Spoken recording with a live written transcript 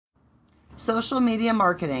Social media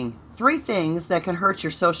marketing, 3 things that can hurt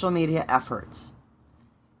your social media efforts.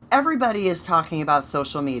 Everybody is talking about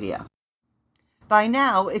social media. By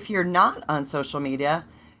now, if you're not on social media,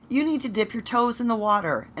 you need to dip your toes in the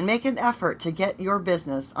water and make an effort to get your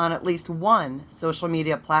business on at least one social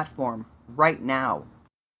media platform right now.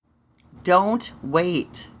 Don't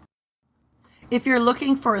wait. If you're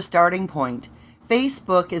looking for a starting point,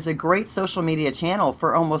 Facebook is a great social media channel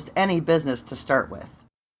for almost any business to start with.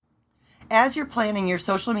 As you're planning your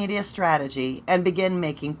social media strategy and begin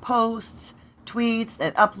making posts, tweets,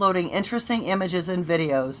 and uploading interesting images and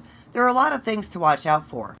videos, there are a lot of things to watch out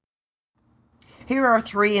for. Here are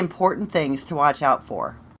 3 important things to watch out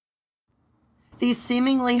for. These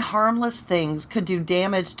seemingly harmless things could do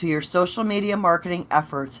damage to your social media marketing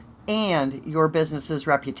efforts and your business's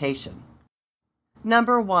reputation.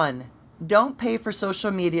 Number 1, don't pay for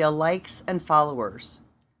social media likes and followers.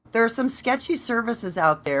 There are some sketchy services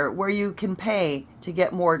out there where you can pay to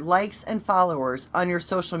get more likes and followers on your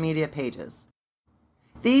social media pages.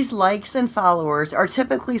 These likes and followers are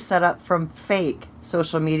typically set up from fake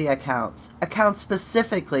social media accounts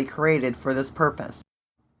specifically created for this purpose.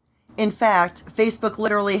 In fact, Facebook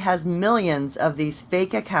literally has millions of these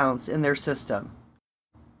fake accounts in their system.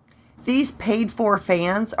 These paid-for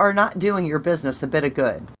fans are not doing your business a bit of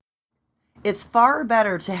good. It's far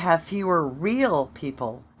better to have fewer real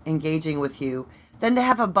people engaging with you than to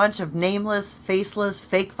have a bunch of nameless, faceless,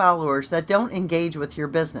 fake followers that don't engage with your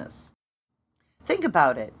business. Think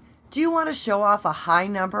about it. Do you want to show off a high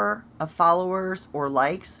number of followers or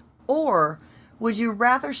likes? Or would you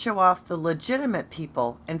rather show off the legitimate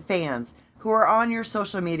people and fans who are on your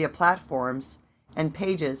social media platforms and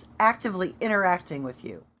pages actively interacting with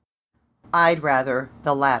you? I'd rather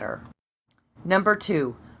the latter. Number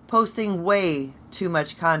 2, posting way too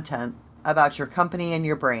much content about your company and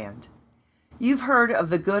your brand. You've heard of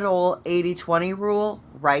the good old 80-20 rule,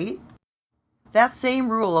 right? That same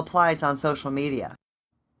rule applies on social media.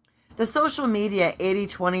 The social media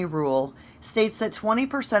 80-20 rule states that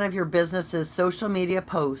 20% of your business's social media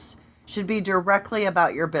posts should be directly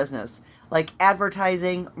about your business, like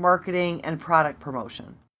advertising, marketing, and product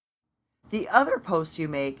promotion. The other posts you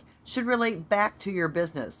make should relate back to your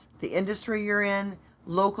business, the industry you're in,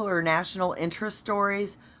 local or national interest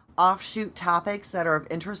stories, offshoot topics that are of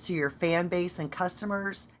interest to your fan base and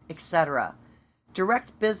customers, etc.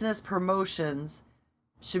 Direct business promotions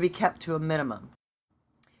should be kept to a minimum.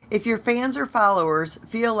 If your fans or followers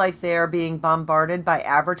feel like they are being bombarded by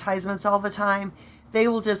advertisements all the time, they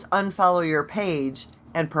will just unfollow your page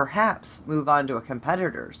and perhaps move on to a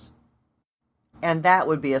competitor's. And that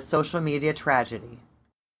would be a social media tragedy.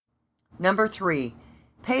 Number 3,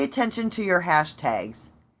 pay attention to your hashtags.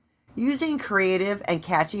 Using creative and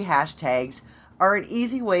catchy hashtags are an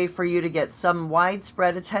easy way for you to get some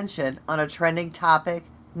widespread attention on a trending topic,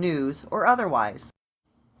 news, or otherwise.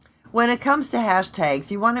 When it comes to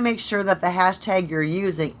hashtags, you want to make sure that the hashtag you're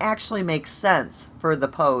using actually makes sense for the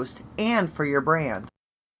post and for your brand.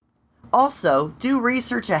 Also, do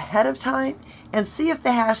research ahead of time and see if the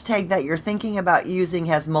hashtag that you're thinking about using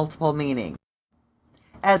has multiple meanings.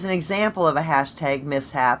 As an example of a hashtag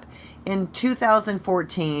mishap, in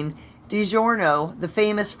 2014, DiGiorno, the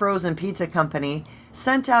famous frozen pizza company,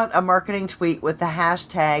 sent out a marketing tweet with the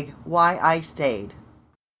hashtag #WhyIStayed.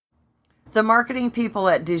 The marketing people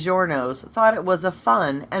at DiGiorno's thought it was a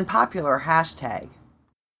fun and popular hashtag.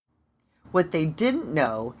 What they didn't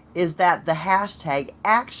know is that the hashtag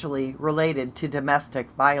actually related to domestic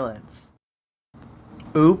violence.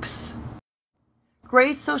 Oops.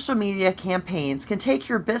 Great social media campaigns can take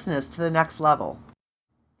your business to the next level.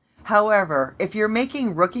 However, if you're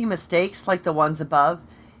making rookie mistakes like the ones above,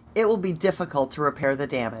 it will be difficult to repair the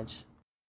damage.